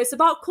 It's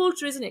about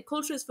culture, isn't it?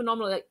 Culture is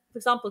phenomenal. Like, for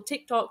example,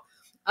 TikTok,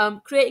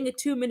 creating a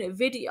 2-minute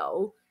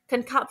video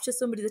can capture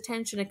somebody's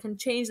attention and can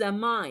change their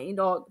mind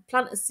or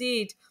plant a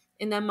seed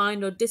in their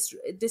mind, or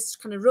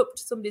kind of erupt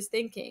somebody's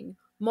thinking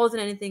more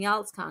than anything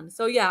else can.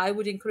 So yeah, I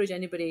would encourage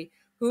anybody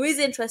who is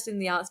interested in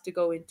the arts to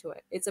go into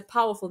it. It's a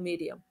powerful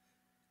medium.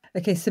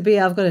 Okay,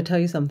 Sabia, I've got to tell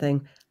you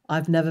something.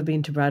 I've never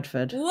been to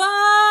Bradford.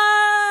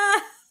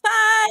 What?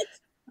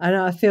 I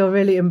know, I feel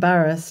really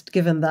embarrassed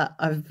given that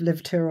I've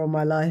lived here all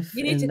my life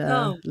You need to in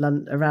come.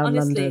 around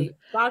London. Honestly,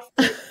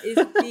 Bradford is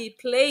the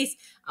place.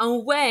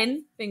 And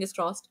when, fingers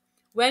crossed,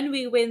 when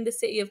we win the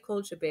City of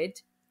Culture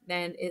bid,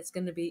 then it's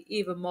going to be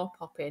even more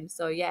popping.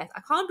 So yes,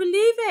 I can't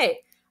believe it.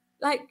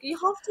 Like, you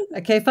have to.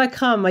 Okay, if I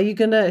come, are you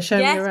going to show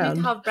me Yes, we'd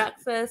around? have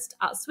breakfast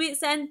at Sweet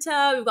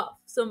Centre. We've got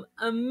some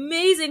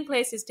amazing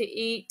places to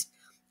eat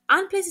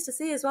and places to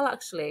see as well,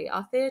 actually.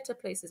 Our theatre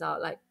places are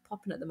like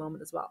popping at the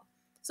moment as well.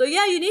 So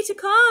yeah, you need to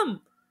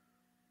come.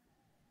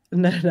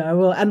 No.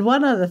 Well, and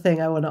one other thing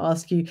I want to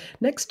ask you,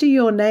 next to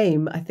your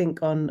name, I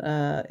think on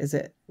is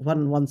it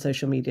one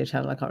social media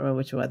channel? I can't remember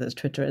which one, whether it's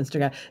Twitter or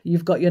Instagram.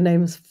 You've got your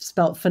name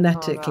spelt Oh gosh.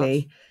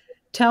 phonetically.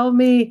 Tell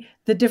me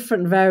the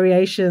different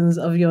variations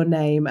of your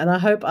name, and I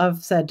hope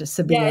I've said Yeah, it's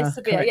Sabbiyah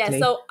Sabbiyah. Yeah, correctly.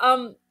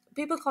 so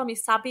people call me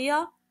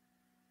Sabbiyah,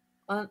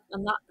 and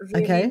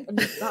Okay,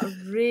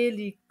 that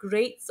really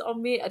grates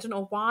on me. I don't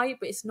know why,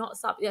 but it's not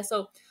Sabbiyah.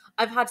 So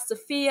I've had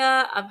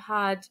Sophia, I've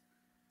had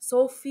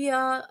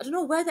Sophia. I don't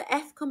know where the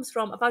F comes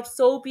from. I've had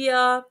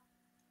Sobia.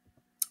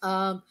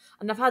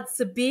 And I've had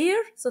Sabir,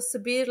 so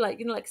Sabir, like,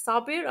 you know, like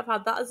Sabir, I've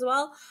had that as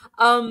well.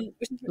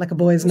 Which is, like a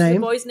boy's which is a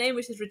name. boy's name,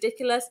 which is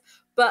ridiculous.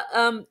 But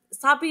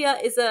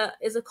Sabia is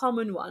a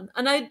common one,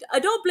 and I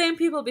don't blame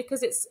people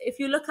because it's, if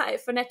you look at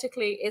it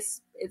phonetically,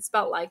 it's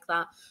spelt like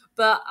that.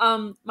 But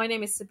my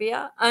name is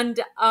Sabia, and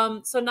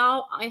so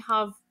now I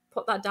have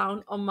put that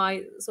down on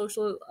my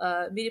social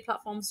media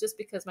platforms just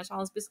because my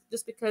channel is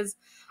just because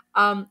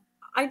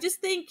I just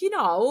think, you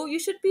know, you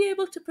should be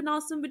able to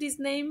pronounce somebody's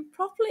name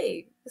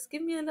properly. Just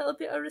give me a little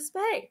bit of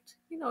respect.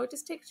 You know, it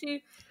just takes you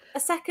a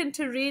second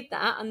to read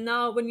that, and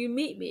now when you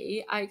meet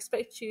me, I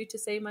expect you to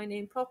say my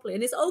name properly.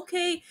 And it's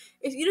okay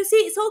if you know, see,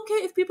 it's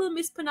okay if people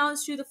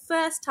mispronounce you the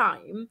first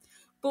time,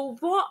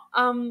 but what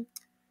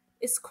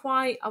is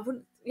quite, I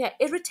wouldn't, yeah,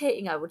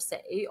 irritating, I would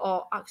say,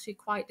 or actually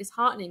quite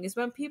disheartening, is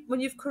when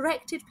you've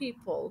corrected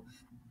people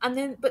and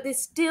then but they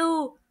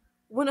still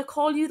want to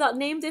call you that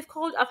name they've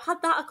called. I've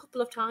had that a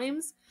couple of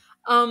times.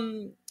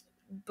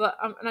 But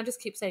and I just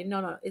keep saying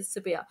no, it's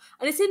Sabia.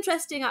 And it's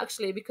interesting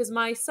actually because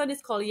my son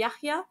is called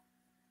Yahya,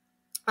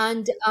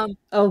 and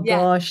Oh yeah,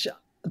 gosh,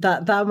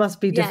 that must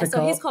be yeah, so he's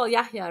difficult. called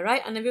Yahya,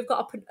 right? And then we've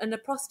got an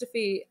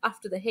apostrophe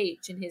after the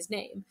H in his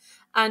name.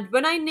 And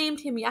when I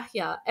named him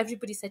Yahya,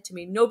 everybody said to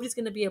me, nobody's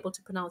going to be able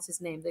to pronounce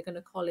his name. They're going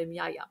to call him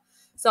Yahya.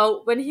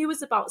 So when he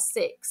was about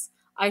 6,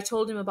 I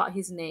told him about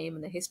his name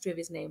and the history of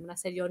his name. And I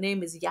said, your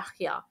name is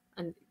Yahya.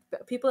 And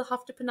people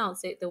have to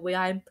pronounce it the way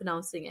I'm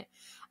pronouncing it.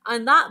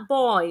 And that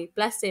boy,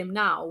 bless him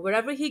now,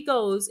 wherever he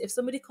goes, if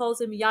somebody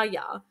calls him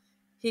Yahya,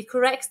 he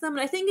corrects them.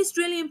 And I think it's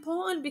really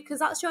important because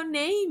that's your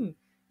name.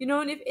 You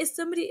know, and if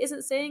somebody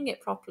isn't saying it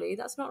properly,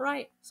 that's not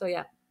right. So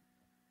yeah.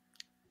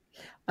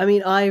 I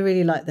mean, I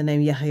really like the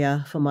name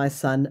Yahya for my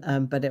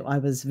son, but I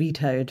was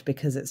vetoed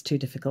because it's too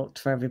difficult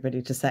for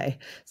everybody to say.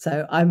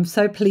 So I'm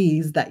so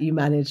pleased that you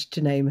managed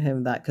to name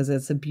him that because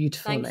it's a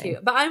beautiful Thank you.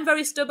 name. But I'm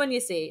very stubborn, you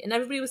see. And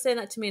everybody was saying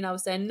that to me, and I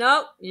was saying,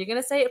 no, you're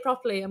going to say it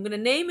properly. I'm going to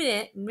name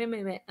it, and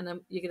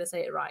you're going to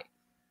say it right.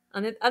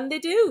 And they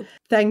do.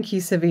 Thank you,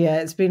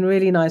 Sabbiyah. It's been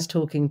really nice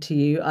talking to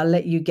you. I'll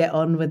let you get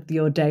on with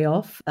your day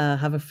off.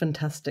 Have a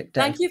fantastic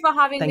day. Thank you for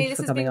having me. Thank you This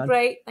for has coming been on.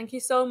 great. Thank you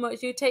so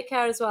much. You take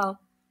care as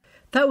well.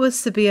 That was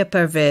Sabbiyah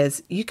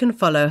Pervez. You can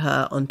follow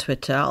her on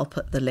Twitter. I'll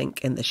put the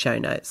link in the show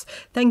notes.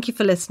 Thank you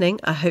for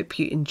listening. I hope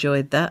you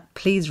enjoyed that.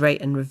 Please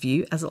rate and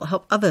review as it'll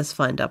help others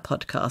find our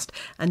podcast.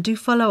 And do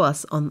follow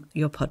us on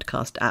your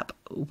podcast app,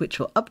 which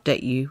will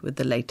update you with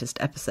the latest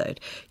episode.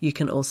 You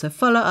can also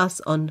follow us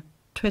on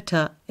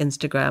Twitter,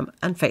 Instagram,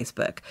 and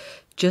Facebook.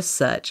 Just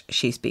search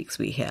She Speaks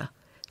We Hear.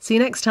 See you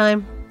next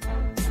time.